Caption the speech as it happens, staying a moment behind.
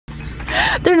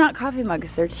They're not coffee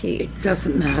mugs, they're tea. It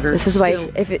doesn't matter. This is why,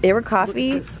 if they were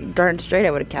coffee, darn straight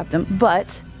I would have kept them.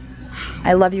 But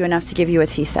I love you enough to give you a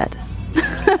tea set.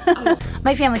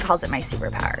 My family calls it my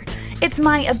superpower. It's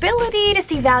my ability to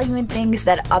see value in things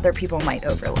that other people might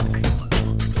overlook.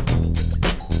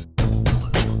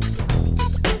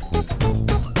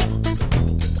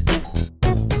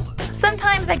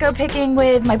 Sometimes I go picking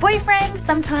with my boyfriend,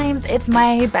 sometimes it's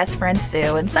my best friend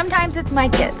Sue, and sometimes it's my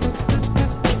kids.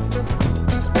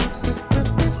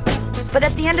 But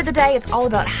at the end of the day, it's all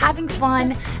about having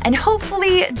fun and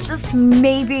hopefully just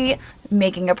maybe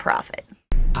making a profit.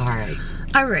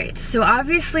 Alright, so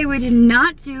obviously we did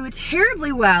not do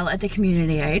terribly well at the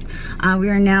community aid. We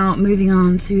are now moving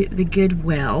on to the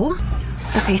Goodwill.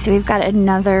 Okay, so we've got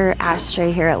another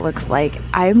ashtray here, it looks like.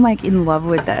 I'm like in love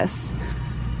with this.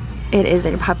 It is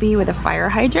a puppy with a fire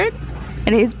hydrant.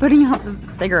 It is putting out the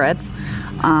cigarettes.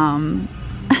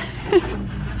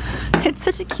 It's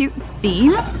such a cute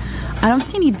theme. I don't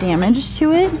see any damage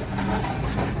to it.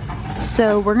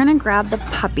 So we're gonna grab the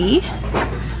puppy.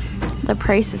 The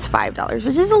price is $5,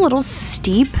 which is a little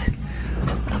steep,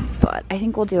 but I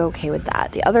think we'll do okay with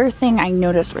that. The other thing I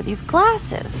noticed were these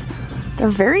glasses. They're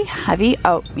very heavy.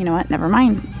 Oh, you know what? Never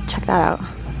mind. Check that out.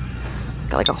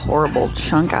 Got like a horrible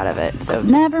chunk out of it. So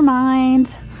never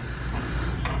mind.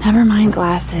 Never mind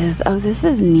glasses. Oh, this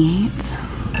is neat.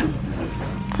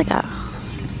 It's like a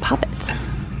puppet.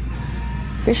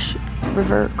 Fish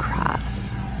River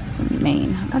Crafts from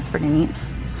Maine. That's pretty neat.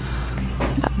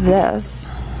 Got this.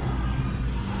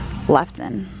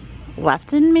 Lefton.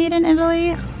 Lefton made in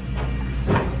Italy?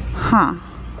 Huh.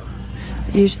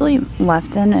 Usually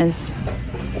Lefton is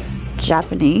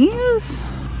Japanese.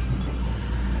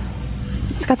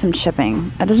 It's got some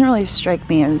chipping. It doesn't really strike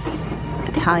me as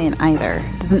Italian either.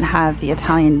 It doesn't have the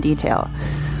Italian detail.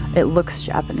 It looks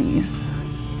Japanese.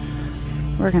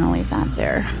 We're gonna leave that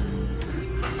there.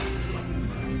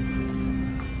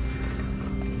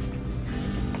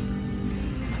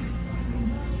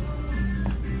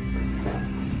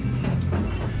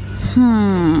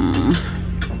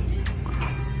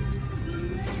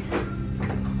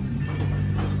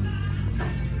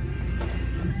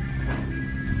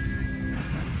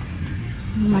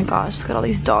 Oh my gosh, look at all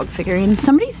these dog figurines.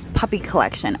 Somebody's puppy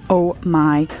collection. Oh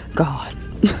my god.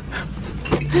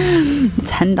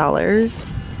 $10.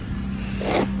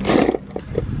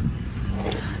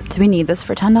 Do we need this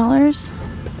for $10?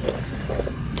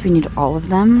 Do we need all of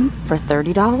them for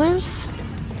 $30?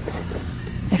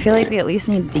 I feel like we at least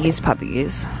need these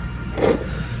puppies.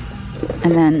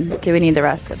 And then, do we need the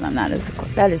rest of them? That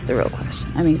is the real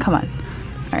question. I mean, come on.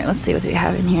 Alright, let's see what we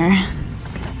have in here.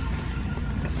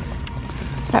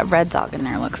 That red dog in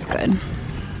there looks good.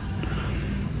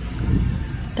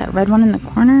 That red one in the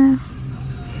corner.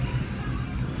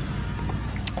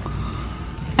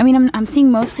 I mean, I'm seeing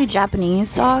mostly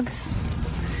Japanese dogs.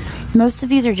 Most of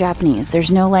these are Japanese. There's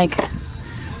no like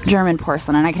German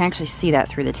porcelain, and I can actually see that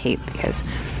through the tape because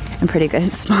I'm pretty good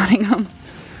at spotting them.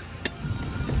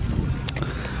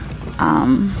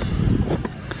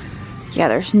 Yeah,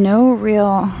 there's no real,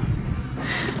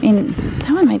 I mean,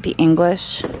 that one might be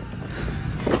English.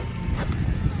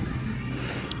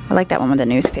 I like that one with the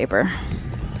newspaper.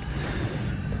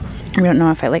 I don't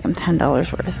know if I like them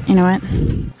 $10 worth. You know what?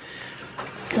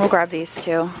 We'll grab these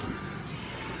too.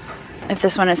 If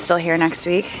this one is still here next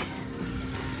week,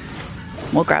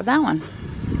 we'll grab that one.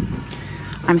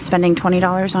 I'm spending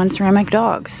 $20 on ceramic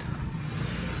dogs.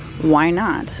 Why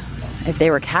not? If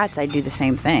they were cats, I'd do the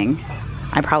same thing.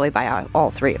 I'd probably buy all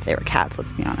three if they were cats,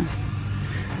 let's be honest.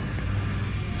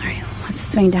 Alright, let's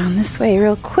swing down this way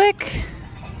real quick.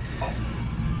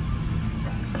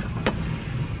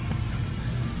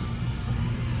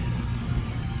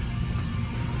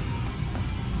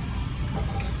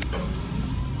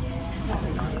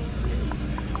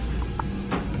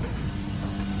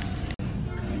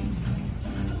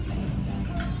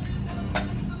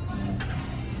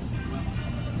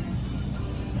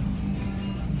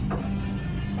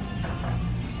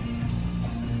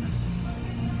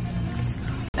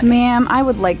 Ma'am, I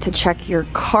would like to check your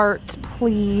cart,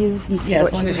 please, and see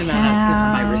as long as you're not asking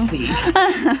for my receipt.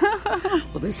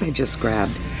 Well, this I just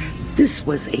grabbed. This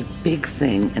was a big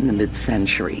thing in the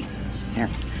mid-century. Here,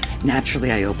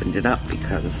 naturally I opened it up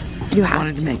because I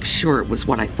wanted to make sure it was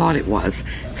what I thought it was.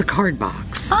 It's a card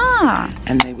box. Ah.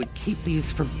 And they would keep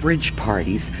these for bridge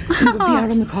parties. It would be out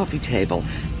on the coffee table.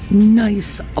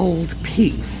 Nice old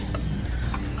piece.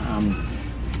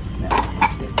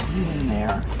 In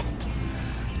there.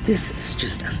 This is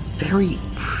just a very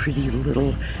pretty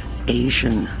little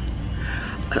Asian,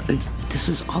 this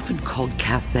is often called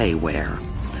cafe ware.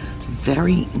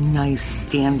 Very nice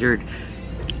standard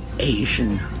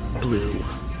Asian blue.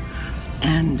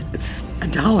 And it's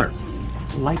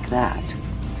 $1, like that.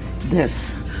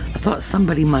 This, I thought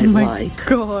somebody might like.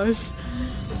 Gosh.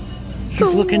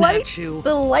 He's looking at you.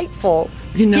 Delightful.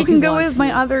 You know he can go with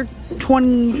my other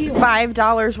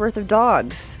 $25 worth of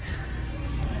dogs.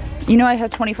 You know I have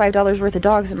 $25 worth of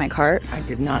dogs in my cart. I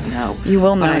did not know. You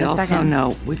will know in a second. I also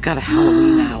know we've got a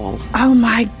Halloween owl. Oh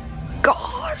my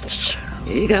gosh.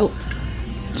 Here you go.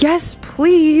 Yes,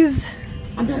 please.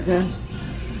 I'm not done.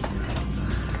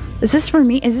 Is this for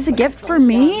me? Is this a gift for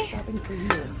me?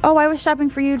 Oh, I was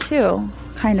shopping for you too.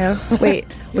 Kind of.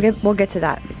 Wait, we'll get to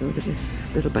that. Look at this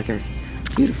little bugger.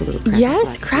 Beautiful little crackle glass.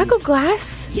 Yes, crackle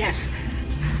glass. Yes.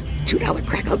 $2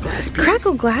 crackle glass piece.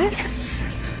 Crackle glass? Yes.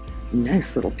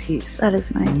 Nice little piece. That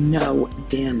is nice. No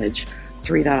damage.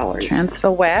 $3.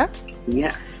 Transfer where?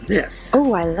 Yes, this.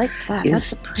 Oh, I like that.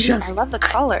 That's pretty. I love the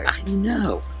colors. I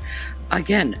know.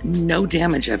 Again, no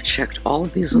damage. I've checked all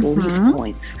of these little leaf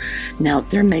points. Now,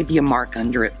 there may be a mark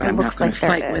under it, but I'm not going to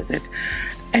fight with it.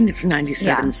 And it's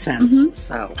 97 cents.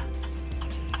 So,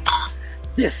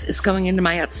 this is going into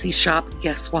my Etsy shop.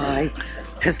 Guess why?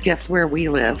 Because guess where we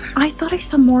live? I thought I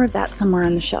saw more of that somewhere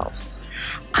on the shelves.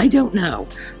 I don't know.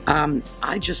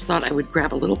 I just thought I would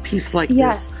grab a little piece like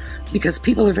this. Because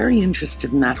people are very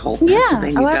interested in that whole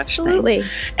Pennsylvania Dutch thing.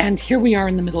 And here we are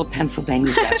in the middle of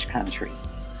Pennsylvania Dutch country.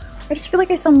 I just feel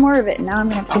like I saw more of it. Now I'm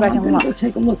going to have to go back and look. Go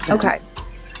take a look. Then. Okay.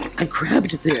 I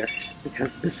grabbed this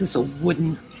because this is a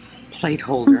wooden plate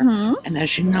holder. And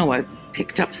as you know, I've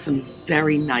picked up some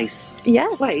very nice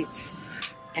plates.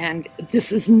 And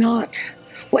this is not,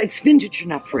 well, it's vintage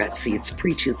enough for Etsy. It's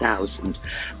pre-2000.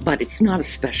 But it's not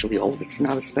especially old. It's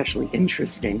not especially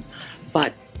interesting.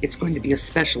 But it's going to be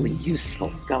especially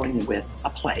useful going with a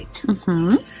plate.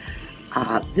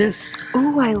 This.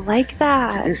 Oh, I like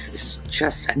that. This is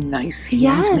just a nice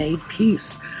handmade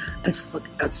piece. I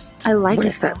like what it.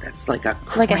 Is that? That's like a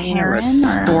crane or a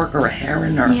stork or a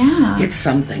heron or it's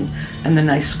something. And the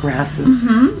nice grasses.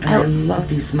 And I love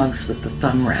these mugs with the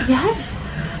thumb rests. Yes.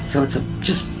 So it's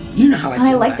just, you know how I feel.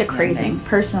 And I like the crazing.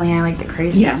 Personally, I like the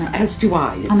crazing. Yes, as do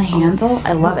I. On the handle,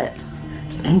 I love it.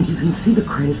 And you can see the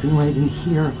crazing right in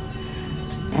here.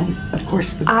 And of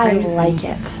course the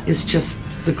crazing is just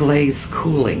the glaze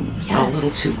cooling a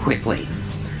little too quickly.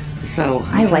 So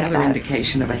it's another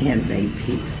indication of a handmade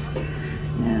piece.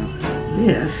 Now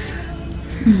this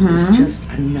is just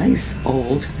a nice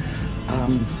old,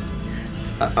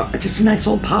 just a nice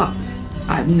old pot.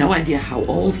 I have no idea how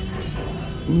old.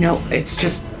 No, it's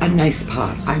just a nice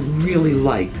pot. I really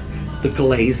like the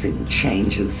glazing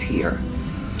changes here.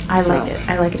 I like it.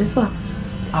 I like it as well.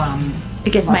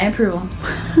 It gets my approval.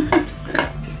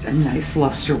 Just a nice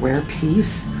lusterware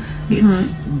piece.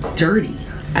 It's dirty.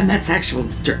 And that's actual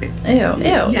dirt. Ew,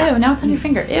 ew, ew. Now it's on your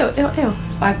finger. Ew, ew, ew.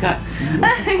 I've got...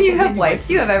 you have wipes.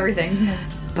 You have everything.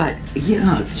 But,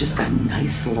 yeah, it's just a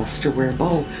nice lusterware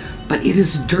bowl. But it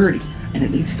is dirty, and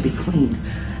it needs to be cleaned.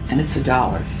 And it's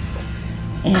 $1.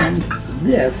 And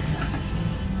this...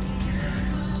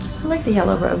 I like the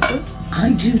yellow roses.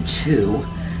 I do, too.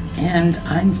 And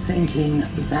I'm thinking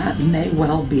that may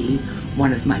well be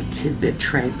one of my tidbit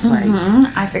tray plates.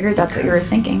 I figured that's what you were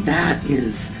thinking. That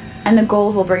is... And the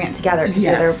gold will bring it together because the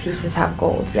other pieces have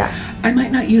gold, I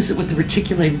might not use it with the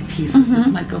reticulated pieces. This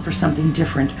might go for something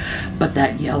different, but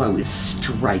that yellow is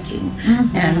striking.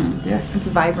 And this... It's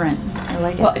vibrant. I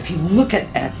like it. Well, if you look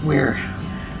at where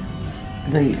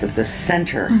the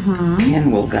center pin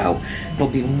will go, it'll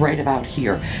be right about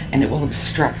here, and it will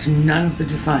obstruct none of the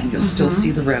design. You'll still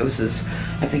see the roses.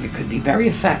 I think it could be very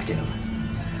effective.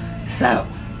 So...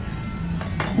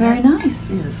 Very nice.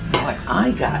 Is what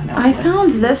I got. Now, I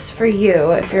found this for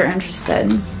you if you're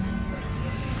interested.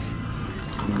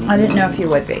 I didn't know if you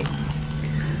would be. It's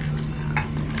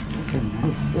a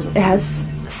nice little... It has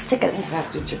stickers.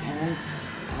 Back to Japan.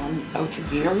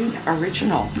 Otagiri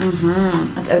original.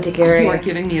 That's otagiri. You are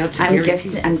giving me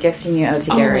otagiri. I'm gifting you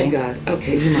otagiri. Oh my god.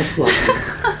 Okay, you must love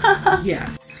it.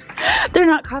 Yes. They're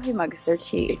not coffee mugs, they're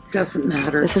tea. It doesn't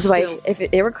matter. This is why, if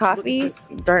they were coffee,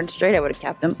 darn straight I would have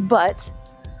kept them. But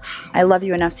I love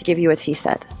you enough to give you a tea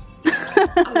set.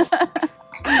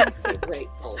 I'm so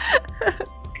grateful.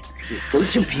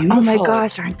 Those are beautiful. Oh my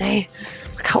gosh, aren't they?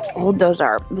 Look how old those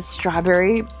are. The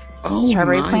strawberry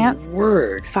plants.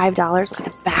 Word. $5. Look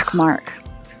at the back mark.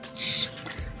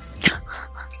 Jeez.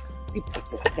 You put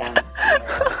this down.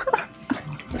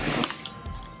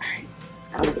 Alright.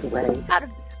 Out of the way.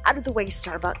 Out of the way,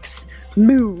 Starbucks.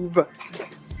 Move.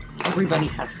 Everybody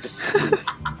has to sleep.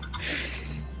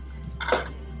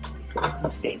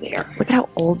 Stay there. Look at how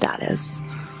old that is.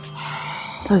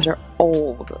 Those are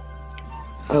old.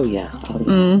 Oh yeah.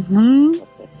 Mm-hmm.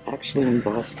 That's actually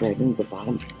embossed right into the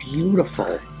bottom.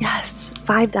 Beautiful. Yes,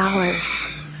 $5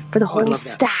 for the whole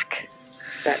stack.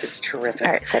 That is terrific.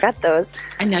 All right, so I got those.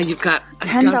 And now you've got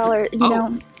 $10, you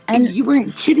know. And you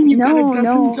weren't kidding, you've got a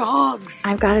dozen dogs.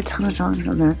 I've got a ton of dogs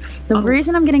in there. The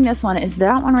reason I'm getting this one is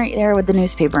that one right there with the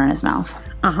newspaper in his mouth.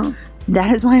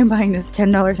 That is why I'm buying this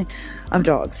 $10 thing of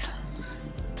dogs.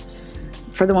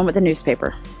 For the one with the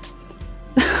newspaper.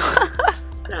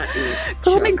 That is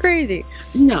Call me crazy.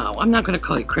 No, I'm not going to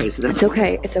call you crazy. That's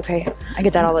okay. It's okay. I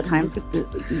get that all the time.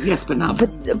 Yes, but not.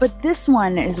 But this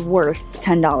one is worth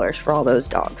 $10 for all those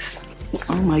dogs.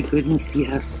 Oh my goodness,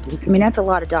 yes. I mean, that's a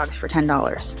lot of dogs for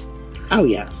 $10. Oh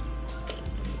yeah.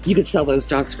 You could sell those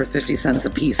dogs for 50 cents a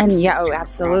piece. And yeah, oh,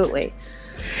 absolutely.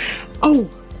 Oh.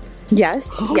 Yes,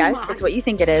 yes, it's what you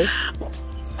think it is.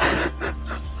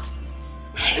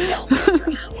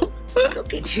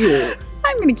 Look at you.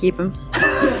 I'm gonna keep him.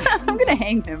 I'm gonna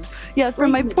hang him. Yes,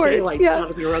 from my porch. Yeah. Out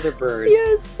of your other birds.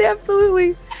 Yes,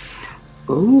 absolutely.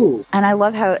 Ooh. And I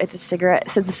love how it's a cigarette,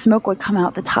 so the smoke would come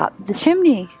out the top of the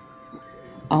chimney.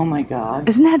 Oh my God.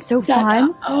 Isn't that so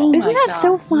fun? Oh Isn't that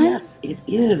so fun? Yes, it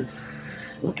is.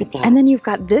 Look at that. And then you've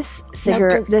got this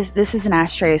cigarette. This is an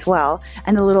ashtray as well.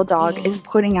 And the little dog is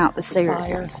putting out the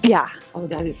cigarette. Yeah. Oh,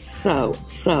 that is so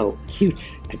cute.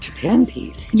 A Japan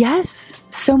piece. Yes.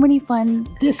 So many fun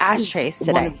ashtrays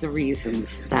today. One of the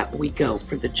reasons that we go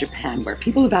for the Japan ware.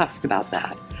 People have asked about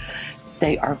that.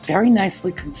 They are very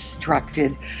nicely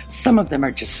constructed. Some of them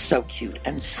are just so cute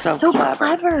and so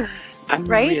clever.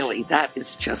 Really, that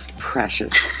is just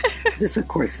precious. This, of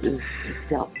course, is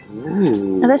now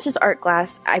that's just art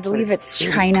glass. I believe it's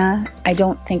China. I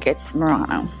don't think it's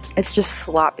Murano. It's just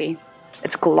sloppy.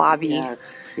 It's globby.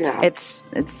 Yeah, it's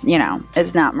you know,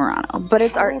 it's not Murano, but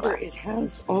it's art glass. It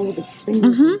has all of its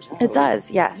fingers. And toes. It does.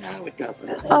 Yes. No, it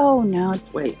doesn't. Oh no.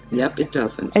 Wait. Yep, it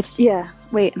doesn't. It's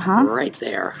Wait, huh? Right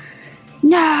there.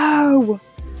 No.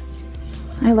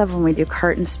 I love when we do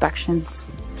cart inspections.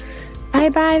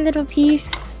 Bye-bye, little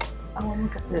piece. Oh,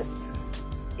 look at this.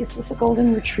 Is this a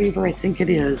golden retriever? I think it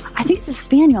is. I think it's a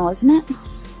spaniel, isn't it?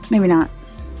 Maybe not.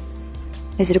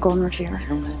 Is it a golden retriever? I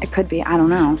don't know. It could be. I don't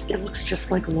know. It looks just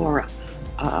like Laura,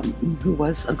 who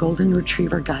was a golden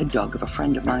retriever guide dog of a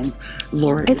friend of mine.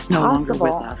 Laura is no longer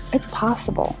with us. It's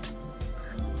possible.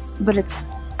 But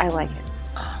I like it.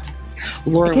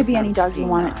 Laura it could be any dog you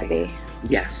want it to be.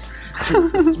 Yes.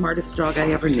 She's the smartest dog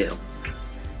I ever knew.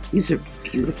 These are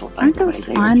beautiful. Aren't those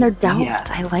fun? They're Delft.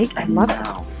 I love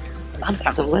them.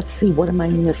 So let's see. What am I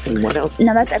missing? What else?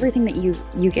 No, that's everything that you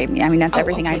gave me. I mean, that's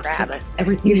everything I grabbed. So that's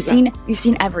everything you've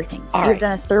seen everything. You've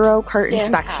done a thorough cart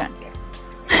inspection.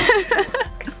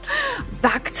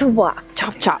 Back to walk.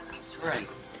 Chop chop. That's right.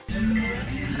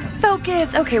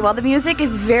 Focus. Okay, well the music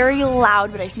is very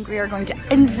loud, but I think we are going to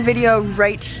end the video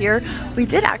right here. We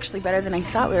did actually better than I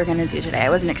thought we were going to do today.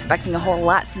 I wasn't expecting a whole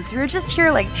lot since we were just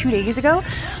here like 2 days ago,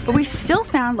 but we still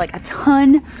found like a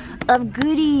ton of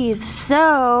goodies.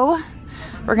 So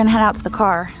we're gonna head out to the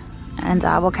car and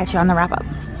we'll catch you on the wrap up.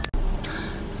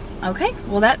 Okay,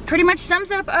 well that pretty much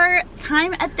sums up our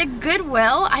time at the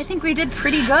Goodwill. I think we did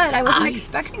pretty good. I wasn't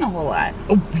expecting a whole lot.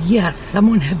 Oh, yes,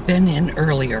 someone had been in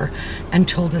earlier and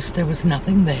told us there was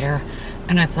nothing there.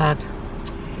 And I thought,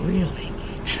 really?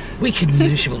 We can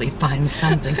usually find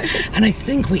something. And I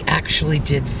think we actually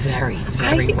did very well.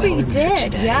 I think we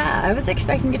did, yeah. I was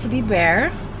expecting it to be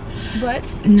bare, but...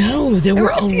 No, there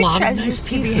were a lot of nice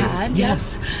pieces,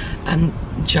 yes.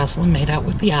 Jocelyn made out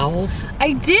with the owls.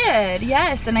 I did,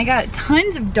 yes, and I got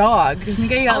tons of dogs. I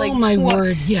think I got like my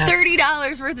word, yes.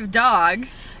 $30 worth of dogs.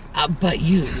 But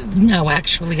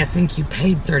actually I think you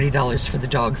paid $30 for the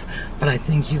dogs, but I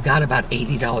think you got about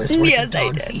 $80 worth of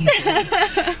dogs easily.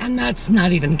 And that's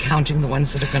not even counting the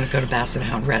ones that are going to go to Basset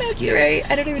Hound Rescue. That's right.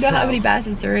 I don't even know how many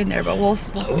bassets are in there, but we'll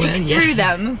pick through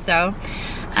them, so...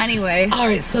 Anyway. All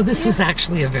right, so this was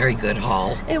actually a very good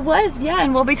haul. It was, yeah,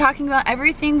 and we'll be talking about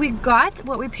everything we got,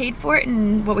 what we paid for it,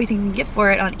 and what we think we can get for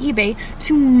it on eBay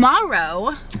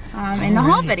tomorrow in the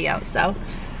haul video, so.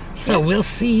 So we'll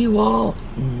see you all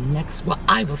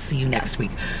I will see you next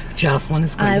week. Jocelyn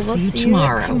is going to see you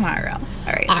tomorrow. All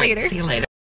right, later. See you later.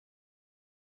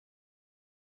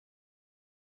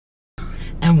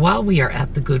 And while we are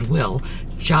at the Goodwill,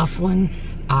 Jocelyn's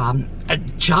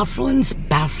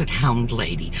Basset Hound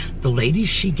lady. The lady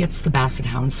she gets the Basset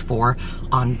Hounds for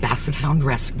on Basset Hound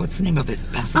Rescue. What's the name of it?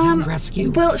 Basset Hound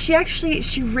Rescue? Well, she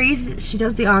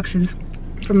does the auctions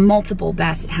for multiple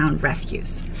Basset Hound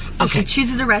rescues. So she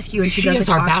chooses a rescue and she does is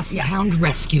our Basset Hound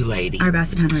Rescue lady. Our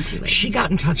Basset Hound Rescue lady. She got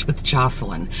in touch with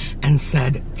Jocelyn and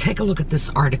said, take a look at this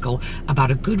article about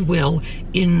a Goodwill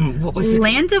in, what was it?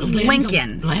 Land of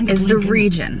Lincoln is the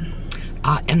region.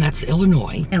 and that's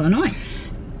Illinois. Illinois.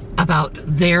 About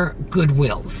their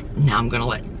Goodwills. Now I'm going to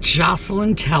let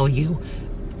Jocelyn tell you.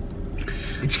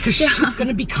 It's because she's going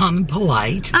to be calm and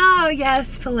polite. Oh,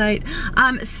 yes, polite.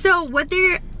 So what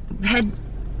they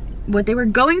were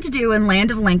going to do in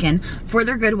Land of Lincoln for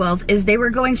their Goodwills is they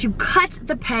were going to cut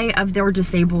the pay of their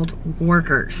disabled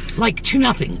workers. Like to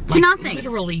nothing. To nothing.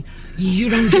 Literally, you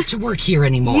don't get to work here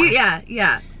anymore.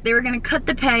 Yeah. They were going to cut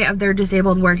the pay of their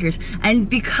disabled workers. And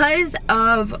because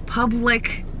of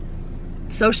public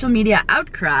social media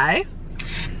outcry.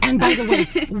 And by the way,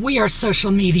 we are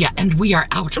social media and we are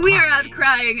outcrying. We are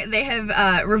outcrying. They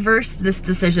have reversed this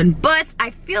decision. But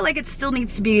I feel like it still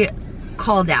needs to be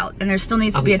called out and there still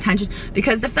needs to be attention,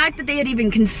 because the fact that they had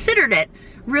even considered it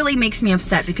really makes me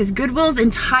upset, because Goodwill's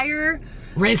entire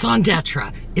raison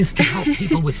d'etre is to help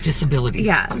people with disabilities.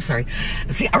 Yeah. I'm sorry.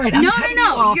 See, all right, I'm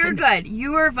No, you're good.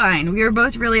 You are fine. We are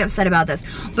both really upset about this.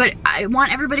 But I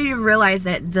want everybody to realize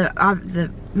that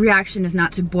the reaction is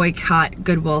not to boycott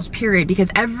Goodwills, period, because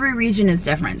every region is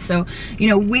different. So, you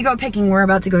know, we go picking, we're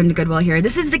about to go into Goodwill here.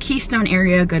 This is the Keystone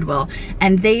area Goodwill,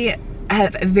 and they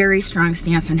have a very strong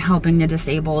stance on helping the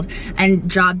disabled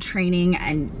and job training,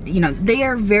 and, you know, they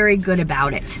are very good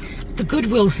about it. The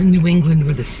Goodwills in New England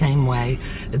were the same way.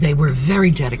 They were very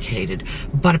dedicated,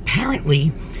 but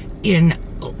apparently in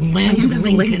Land of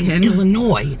Lincoln,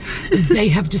 Illinois, they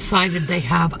have decided they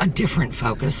have a different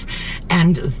focus,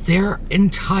 and their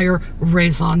entire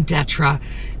raison d'etre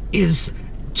is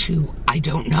to, I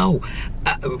don't know,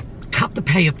 cut the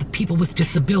pay of the people with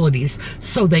disabilities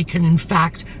so they can in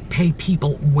fact pay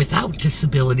people without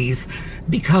disabilities,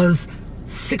 because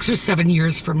 6 or 7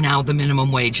 years from now the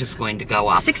minimum wage is going to go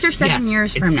up. 6 or 7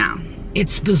 years from now.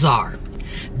 It's bizarre.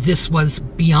 This was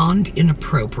beyond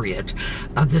inappropriate.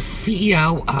 The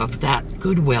CEO of that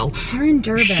Goodwill, Sharon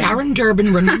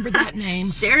Durbin, remember that name?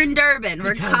 Sharon Durbin,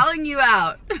 we're calling you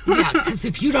out. Yeah, because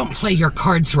if you don't play your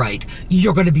cards right,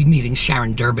 you're going to be meeting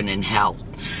Sharon Durbin in hell.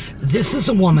 This is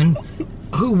a woman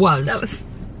who was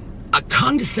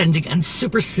condescending and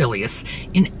supercilious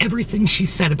in everything she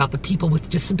said about the people with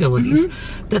disabilities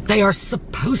that they are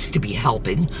supposed to be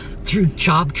helping through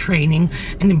job training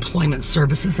and employment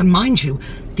services. And mind you,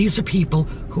 these are people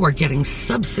who are getting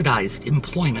subsidized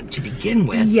employment to begin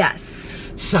with. Yes.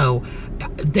 So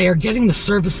they are getting the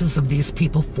services of these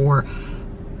people for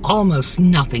almost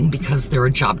nothing, because they're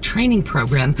a job training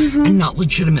program and not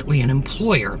legitimately an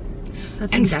employer.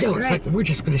 That's and exactly still, it's right. like, we're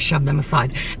just going to shove them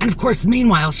aside. And of course,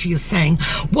 meanwhile, she is saying,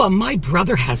 well, my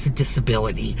brother has a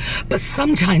disability, but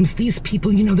sometimes these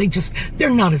people, you know, they're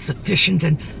not as efficient.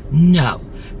 And no,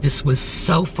 this was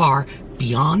so far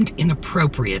beyond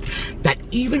inappropriate that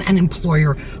even an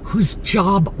employer whose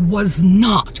job was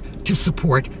not to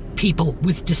support people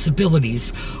with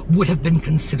disabilities would have been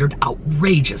considered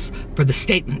outrageous for the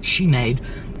statement she made.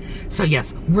 So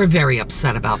yes, we're very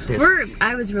upset about this.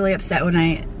 I was really upset when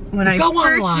I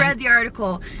first read the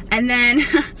article, and then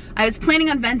I was planning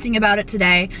on venting about it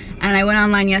today, and I went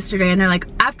online yesterday, and they're like,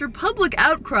 after public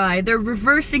outcry, they're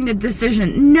reversing the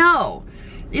decision. No,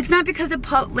 it's not because of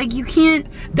like, you can't.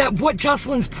 What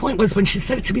Jocelyn's point was when she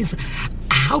said it to me is,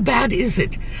 how bad is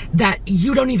it that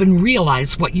you don't even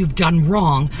realize what you've done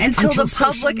wrong until the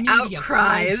public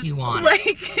outcries you on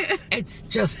like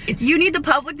it's you need the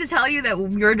public to tell you that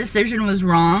your decision was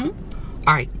wrong.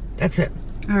 All right, that's it.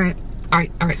 All right.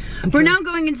 We're now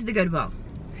going into the Goodwill.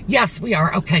 Yes, we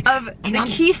are. Okay. Of the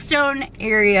Keystone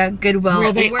area Goodwill,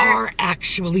 where they are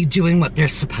actually doing what they're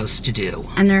supposed to do,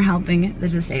 and they're helping the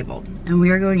disabled. And we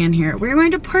are going in here. We're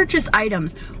going to purchase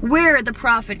items where the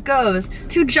profit goes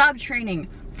to job training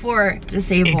for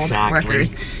disabled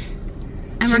workers.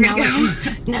 And so we're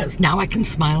gonna go. Now I can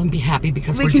smile and be happy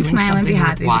because we're doing something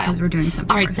worthwhile. Because we're doing something.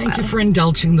 All right, thank you for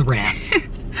indulging the rant.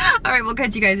 All right, we'll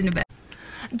catch you guys in a bit.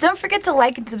 Don't forget to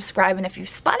like and subscribe, and if you've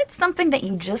spotted something that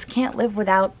you just can't live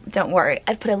without, don't worry.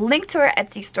 I've put a link to our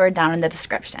Etsy store down in the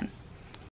description.